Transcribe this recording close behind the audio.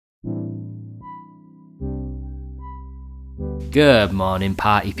Good morning,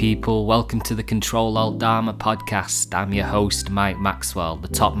 party people. Welcome to the Ctrl Dharma podcast. I'm your host, Mike Maxwell, the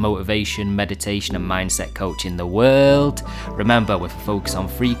top motivation, meditation, and mindset coach in the world. Remember, with a focus on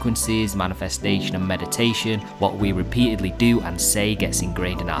frequencies, manifestation, and meditation, what we repeatedly do and say gets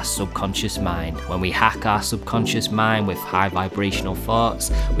ingrained in our subconscious mind. When we hack our subconscious mind with high vibrational thoughts,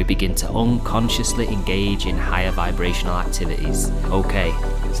 we begin to unconsciously engage in higher vibrational activities. Okay,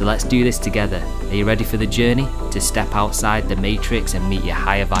 so let's do this together. Are you ready for the journey? To step outside the matrix and meet your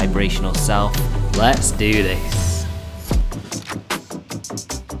higher vibrational self? Let's do this.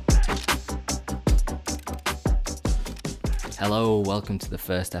 Hello, welcome to the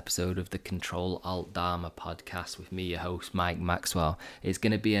first episode of the Ctrl Dharma podcast with me, your host, Mike Maxwell. It's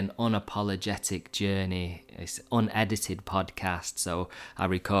going to be an unapologetic journey. It's an unedited podcast, so I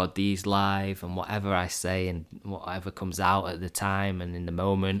record these live, and whatever I say and whatever comes out at the time and in the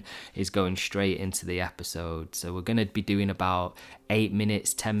moment is going straight into the episode. So we're going to be doing about 8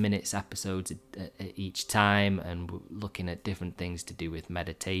 minutes, 10 minutes episodes each time, and we're looking at different things to do with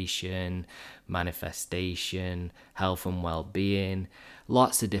meditation, manifestation, health and well-being,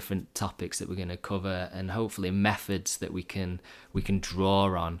 lots of different topics that we're going to cover, and hopefully methods that we can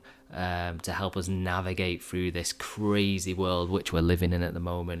draw on to help us navigate through this crazy world which we're living in at the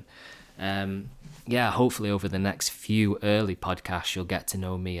moment. Hopefully over the next few early podcasts you'll get to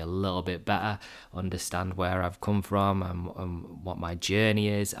know me a little bit better, understand where I've come from and what my journey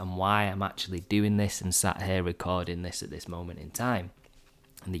is and why I'm actually doing this and sat here recording this at this moment in time.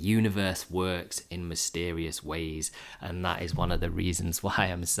 And the universe works in mysterious ways, and that is one of the reasons why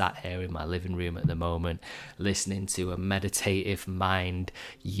I'm sat here in my living room at the moment listening to a meditative mind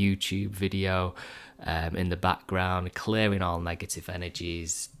YouTube video in the background, clearing all negative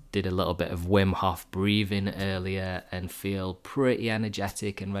energies. Did a little bit of Wim Hof breathing earlier and feel pretty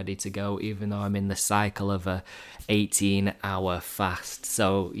energetic and ready to go, even though I'm in the cycle of a 18-hour fast.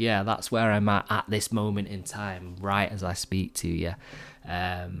 So yeah, that's where I'm at this moment in time, right as I speak to you.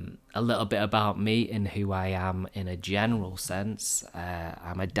 A little bit about me and who I am in a general sense.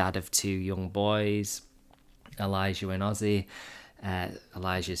 I'm a dad of 2 young boys, Elijah and Ozzy.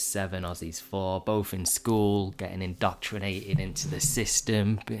 Elijah's 7, Ozzy's 4, both in school, getting indoctrinated into the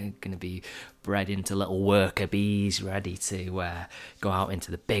system, going to be bred into little worker bees, ready to go out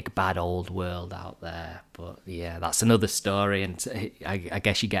into the big bad old world out there. But yeah, that's another story, and I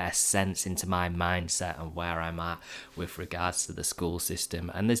guess you get a sense into my mindset and where I'm at with regards to the school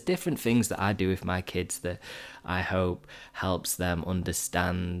system. And there's different things that I do with my kids that I hope helps them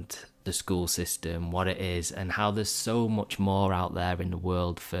understand the school system, what it is, and how there's so much more out there in the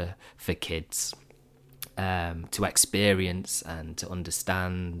world for kids to experience and to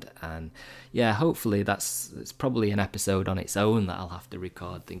understand. And yeah, hopefully it's probably an episode on its own that I'll have to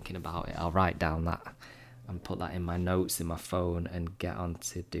record thinking about it. I'll write down that and put that in my notes in my phone and get on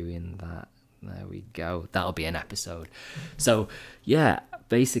to doing that. There we go. That'll be an episode. So yeah,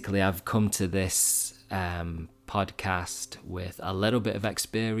 basically I've come to this podcast with a little bit of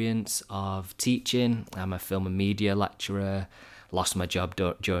experience of teaching. I'm a film and media lecturer, lost my job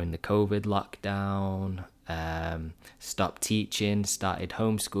during the COVID lockdown, stopped teaching, started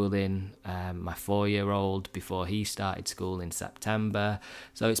homeschooling my 4-year-old before he started school in September.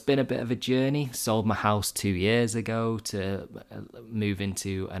 So it's been a bit of a journey. Sold my house 2 years ago to move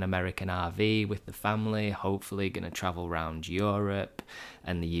into an American RV with the family, hopefully going to travel around Europe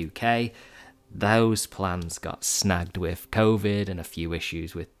and the UK. Those plans got snagged with COVID and a few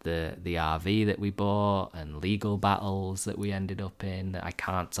issues with the RV that we bought and legal battles that we ended up in that I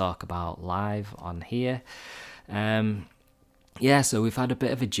can't talk about live on here. So we've had a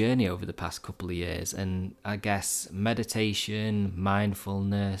bit of a journey over the past couple of years, and I guess meditation,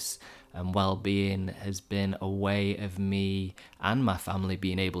 mindfulness and well-being has been a way of me and my family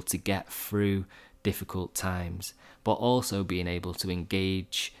being able to get through difficult times, but also being able to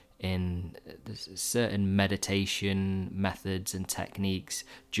engage in certain meditation methods and techniques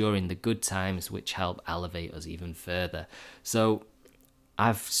during the good times, which help elevate us even further. So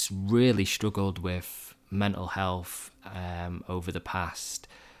I've really struggled with mental health over the past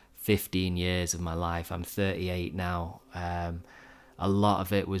 15 years of my life. I'm 38 now. A lot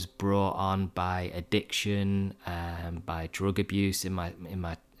of it was brought on by addiction, by drug abuse in my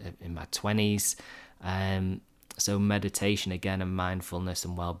 20s. So meditation again and mindfulness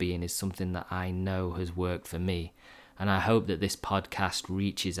and well-being is something that I know has worked for me. And I hope that this podcast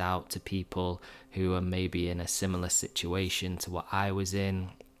reaches out to people who are maybe in a similar situation to what I was in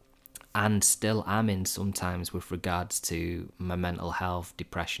and still am in sometimes with regards to my mental health,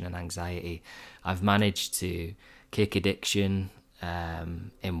 depression and anxiety. I've managed to kick addiction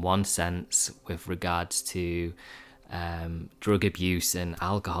in one sense with regards to drug abuse and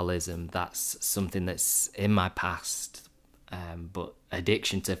alcoholism. That's something that's in my past. But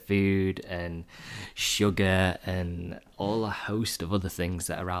addiction to food and sugar and all a host of other things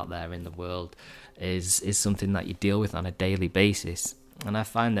that are out there in the world is something that you deal with on a daily basis. And I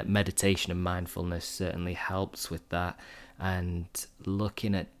find that meditation and mindfulness certainly helps with that, and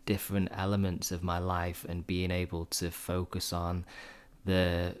looking at different elements of my life and being able to focus on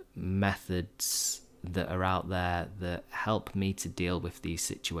the methods that are out there that help me to deal with these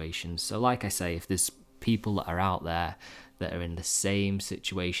situations. So like I say, if there's people that are out there that are in the same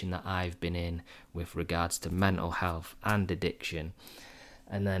situation that I've been in with regards to mental health and addiction,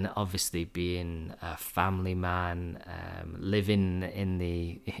 and then obviously being a family man, living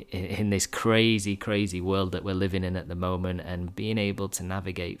in this crazy world that we're living in at the moment, and being able to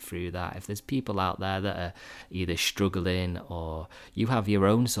navigate through that. If there's people out there that are either struggling or you have your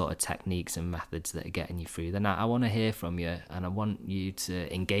own sort of techniques and methods that are getting you through, then I want to hear from you, and I want you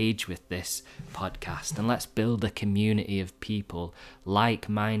to engage with this podcast, and let's build a community of people,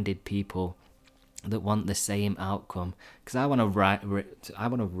 like-minded people that want the same outcome, because I want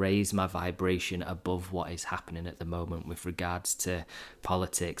to raise my vibration above what is happening at the moment with regards to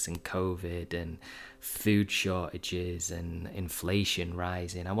politics and COVID and food shortages and inflation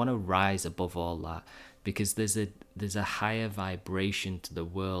rising. I want to rise above all that, because there's a higher vibration to the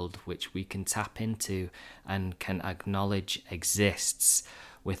world which we can tap into and can acknowledge exists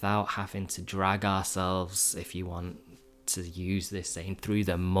without having to drag ourselves, if you want to use this saying, through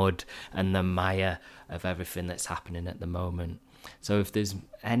the mud and the mire of everything that's happening at the moment. So if there's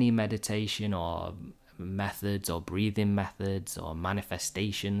any meditation or methods or breathing methods or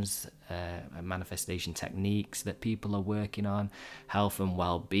manifestation techniques that people are working on, health and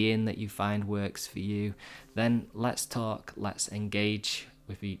well-being that you find works for you, then let's talk, let's engage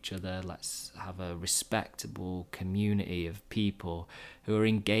with each other. Let's have a respectable community of people who are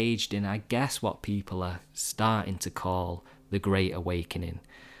engaged in, I guess, what people are starting to call the Great Awakening.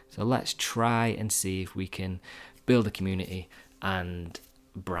 So let's try and see if we can build a community and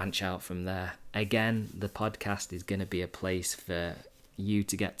branch out from there. Again, the podcast is going to be a place for you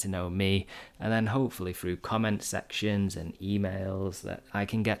to get to know me, and then hopefully through comment sections and emails that I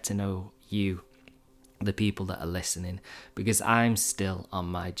can get to know you, the people that are listening, because I'm still on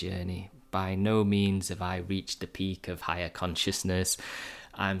my journey. By no means have I reached the peak of higher consciousness.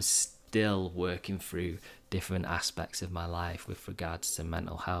 I'm still working through different aspects of my life with regards to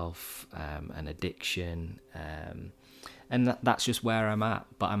mental health and addiction, and that's just where I'm at.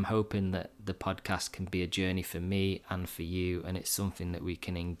 But I'm hoping that the podcast can be a journey for me and for you, and it's something that we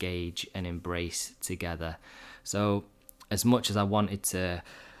can engage and embrace together. So as much as I wanted to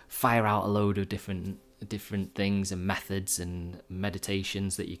fire out a load of different things and methods and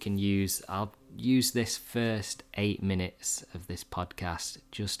meditations that you can use, I'll use this first 8 minutes of this podcast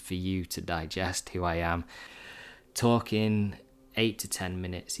just for you to digest who I am, talking 8 to 10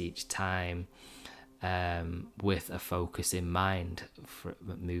 minutes each time, with a focus in mind. For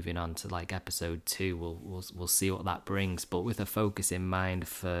moving on to like episode 2, we'll see what that brings, but with a focus in mind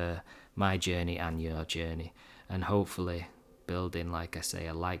for my journey and your journey, and hopefully building, like I say,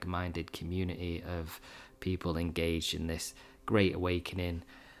 a like-minded community of people engaged in this great awakening,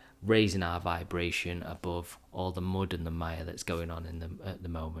 raising our vibration above all the mud and the mire that's going on at the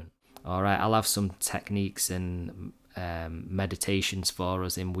moment. All right, I'll have some techniques and meditations for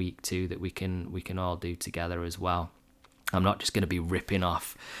us in week 2 that we can all do together as well. I'm not just going to be ripping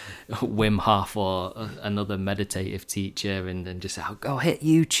off Wim Hof or another meditative teacher and just say, oh, go hit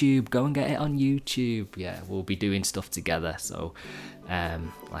YouTube, go and get it on YouTube. Yeah, we'll be doing stuff together. So,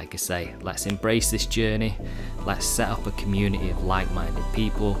 like I say, let's embrace this journey. Let's set up a community of like-minded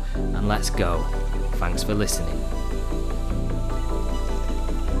people, and let's go. Thanks for listening.